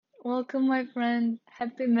Welcome, my friend.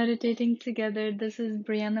 Happy meditating together. This is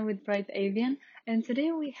Brianna with Bright Avian, and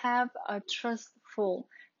today we have a trustful,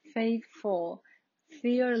 faithful,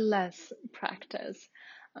 fearless practice.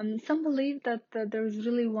 Some believe that there's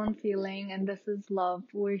really one feeling, and this is love.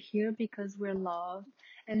 We're here because we're loved,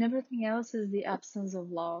 and everything else is the absence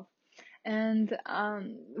of love. And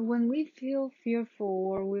when we feel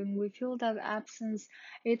fearful or when we feel that absence,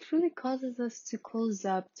 it really causes us to close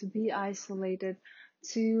up, to be isolated,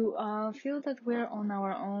 to feel that we're on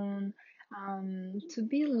our own, to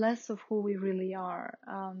be less of who we really are.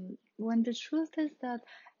 When the truth is that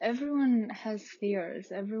everyone has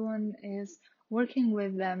fears, everyone is working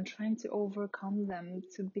with them, trying to overcome them,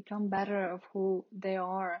 to become better of who they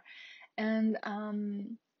are. And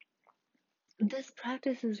this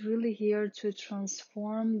practice is really here to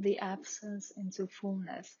transform the absence into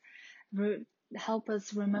fullness, help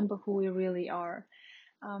us remember who we really are.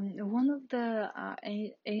 One of the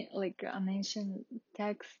an ancient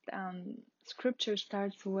text scripture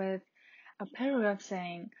starts with a paragraph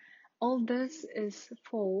saying, "All this is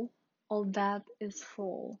full, all that is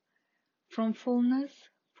full. From fullness,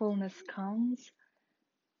 fullness comes.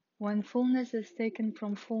 When fullness is taken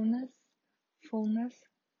from fullness, fullness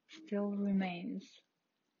still remains."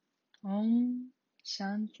 Om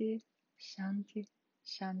Shanti Shanti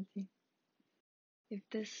Shanti. If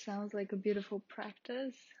this sounds like a beautiful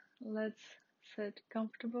practice, let's sit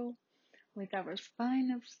comfortable with our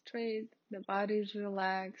spine up straight, the body is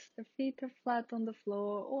relaxed, the feet are flat on the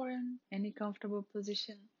floor or in any comfortable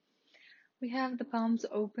position. We have the palms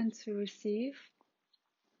open to receive,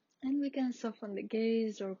 and we can soften the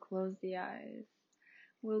gaze or close the eyes.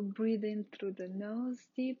 We'll breathe in through the nose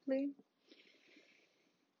deeply,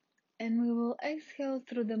 and we will exhale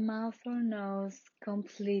through the mouth or nose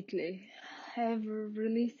completely,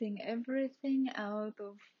 releasing everything out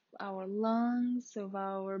of our lungs, of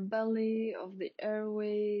our belly, of the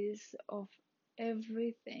airways, of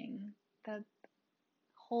everything that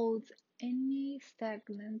holds any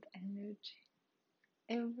stagnant energy.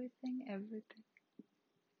 Everything, everything.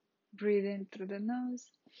 Breathe in through the nose.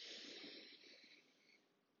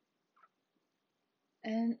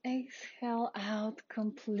 And exhale out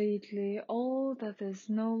completely all that is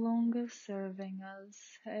no longer serving us.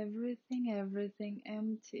 Everything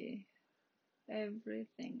empty.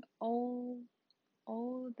 Everything, all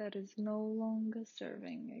that is no longer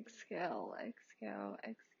serving. Exhale, exhale,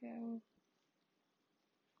 exhale.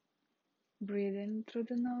 Breathe in through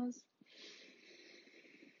the nose.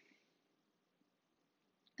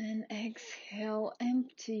 And exhale,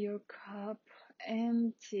 empty your cup,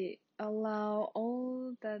 empty. Allow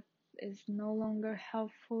all that is no longer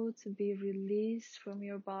helpful to be released from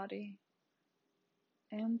your body.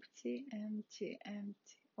 Empty, empty,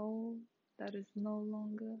 empty. All that is no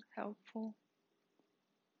longer helpful.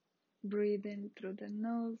 Breathe in through the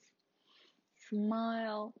nose.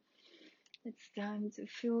 Smile. It's time to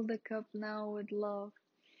fill the cup now with love.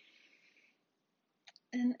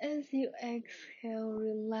 And as you exhale,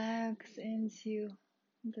 relax into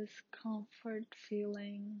this comfort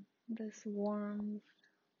feeling, this warmth,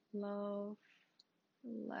 love.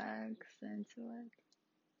 Relax into it.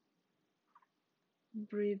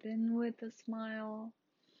 Breathe in with a smile.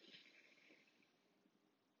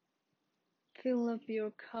 Fill up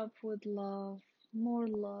your cup with love, more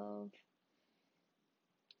love.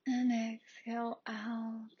 And exhale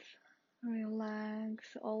out.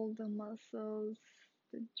 Relax all the muscles,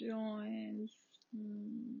 the joints.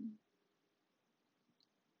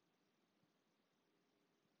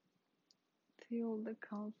 Feel the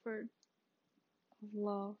comfort of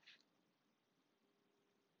love.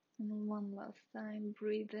 And one last time,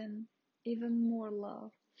 breathe in even more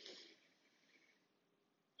love.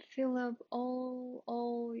 Fill up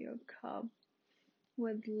all your cup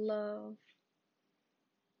with love.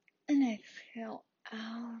 And exhale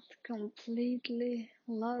out completely.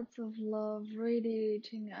 Lots of love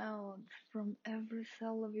radiating out from every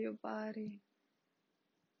cell of your body.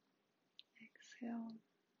 Exhale,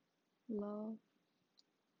 love.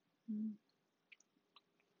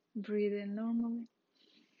 Breathe in normally.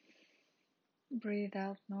 Breathe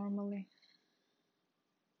out normally.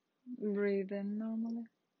 Breathe in normally.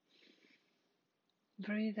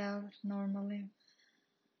 Breathe out normally.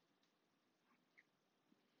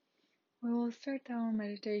 We will start our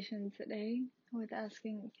meditation today with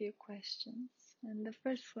asking a few questions. And the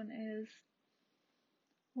first one is,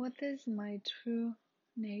 what is my true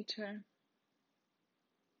nature?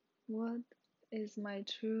 What is my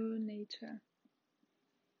true nature?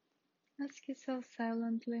 Ask yourself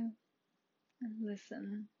silently and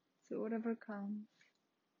listen to whatever comes.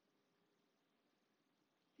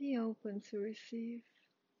 Be open to receive.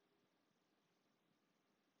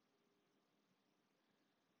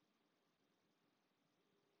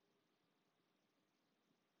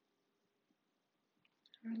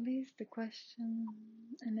 Release the question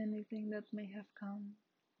and anything that may have come.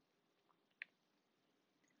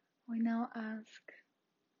 We now ask,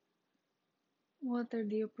 what are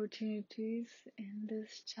the opportunities in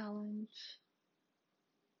this challenge?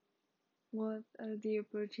 What are the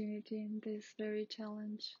opportunities in this very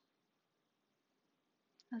challenge?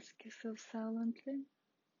 Ask yourself silently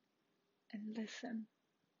and listen.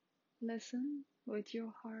 Listen with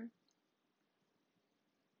your heart.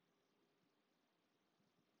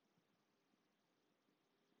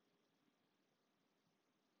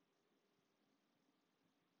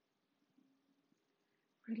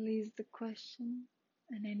 Release the question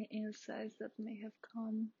and any insights that may have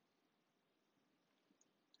come.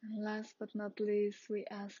 And last but not least, we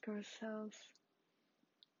ask ourselves,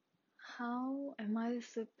 how am I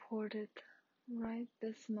supported right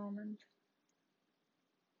this moment?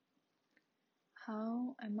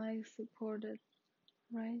 How am I supported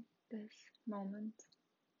right this moment?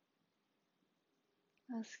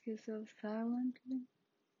 Ask yourself silently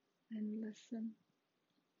and listen.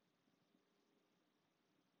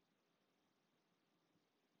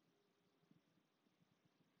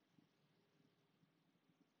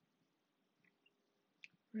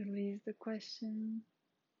 Release the question,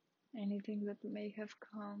 anything that may have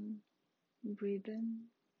come. Breathe in,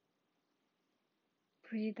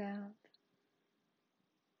 breathe out,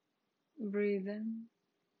 breathe in,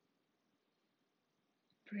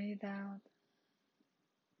 breathe out.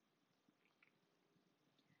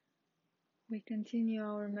 We continue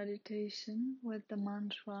our meditation with the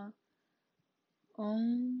mantra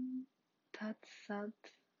Om Tat Sat,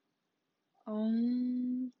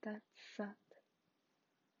 Om Tat Sat,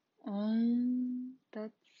 Om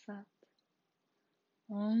Tat Sat,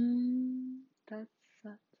 Om Tat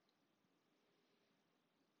Sat,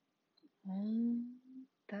 Om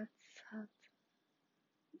Tat Sat.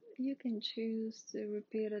 You can choose to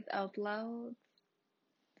repeat it out loud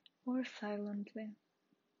or silently.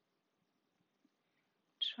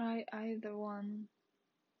 Try either one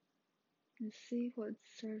and see what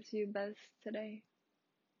serves you best today.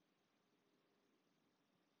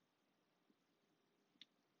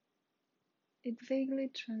 It vaguely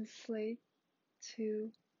translates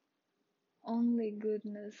to only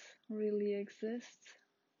goodness really exists,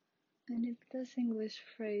 and if this English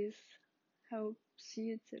phrase helps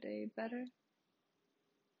you today better,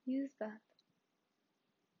 use that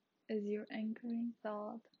as your anchoring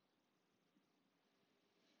thought.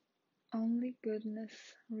 Only goodness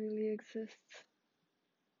really exists.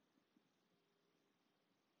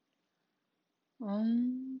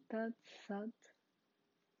 Om Tat Sat,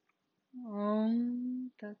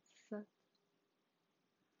 Om Tat Sat,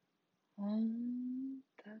 Om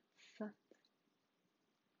Tat Sat.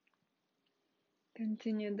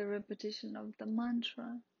 Continue the repetition of the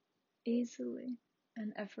mantra easily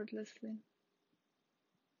and effortlessly.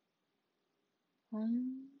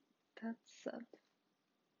 Om Tat Sat.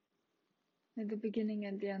 At the beginning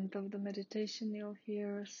and the end of the meditation, you'll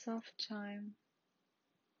hear a soft chime.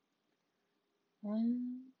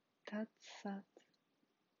 Om Tat Sat.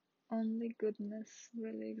 Only goodness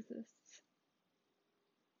really exists.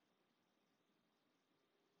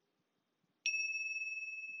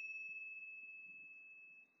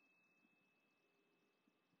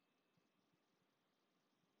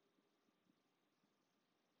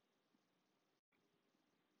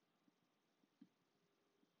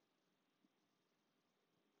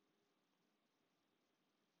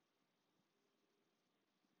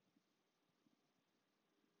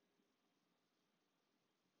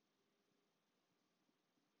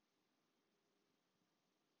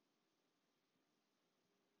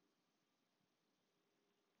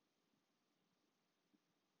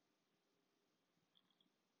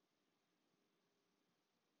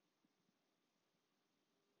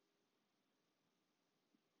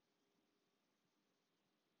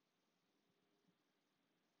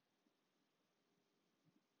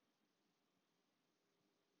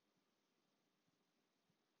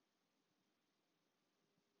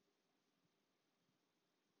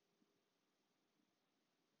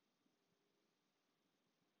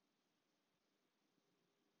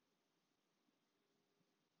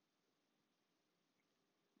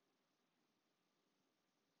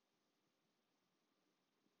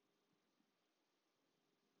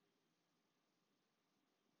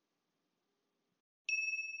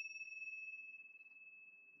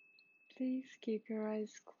 Please keep your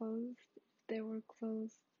eyes closed if they were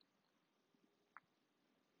closed.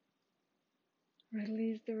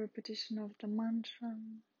 Release the repetition of the mantra.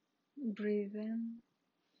 Breathe in,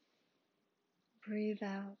 breathe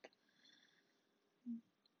out.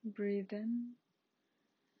 Breathe in,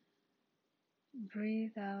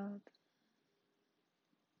 Breathe out.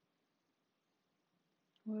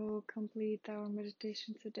 We will complete our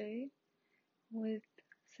meditation today with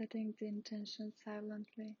setting the intention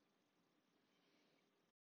silently.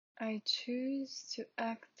 I choose to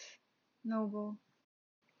act noble.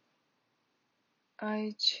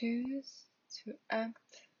 I choose to act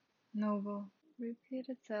noble. Repeat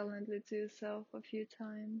it silently to yourself a few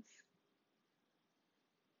times.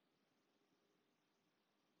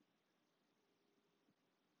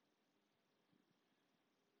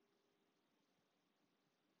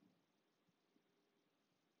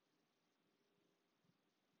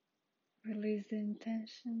 Release the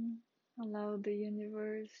intention. Allow the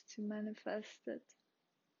universe to manifest it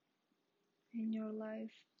in your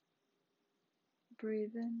life.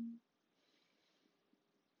 Breathe in.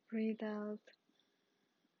 Breathe out.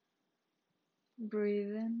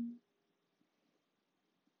 Breathe in.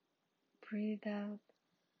 Breathe out.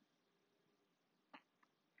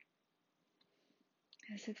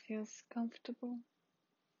 As it feels comfortable,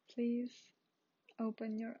 please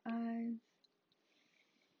open your eyes.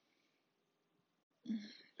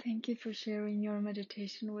 Thank you for sharing your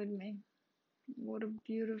meditation with me. What a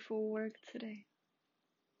beautiful work today.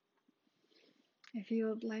 If you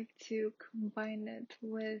would like to combine it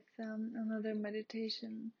with another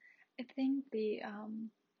meditation, I think the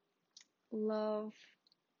love,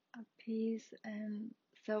 peace, and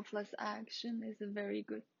selfless action is a very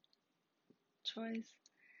good choice.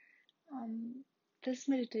 This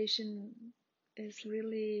meditation is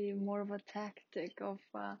really more of a tactic of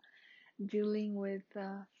dealing with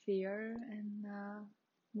fear and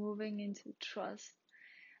moving into trust.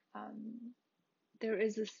 There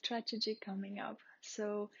is a strategy coming up,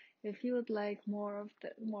 so if you would like more of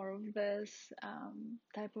this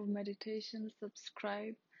type of meditation,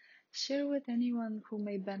 subscribe, share with anyone who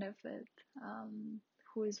may benefit,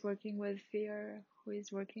 who is working with fear, who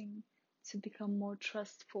is working to become more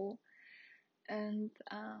trustful. And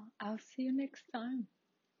I'll see you next time.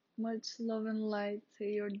 Much love and light to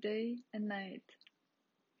your day and night.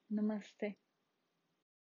 Namaste.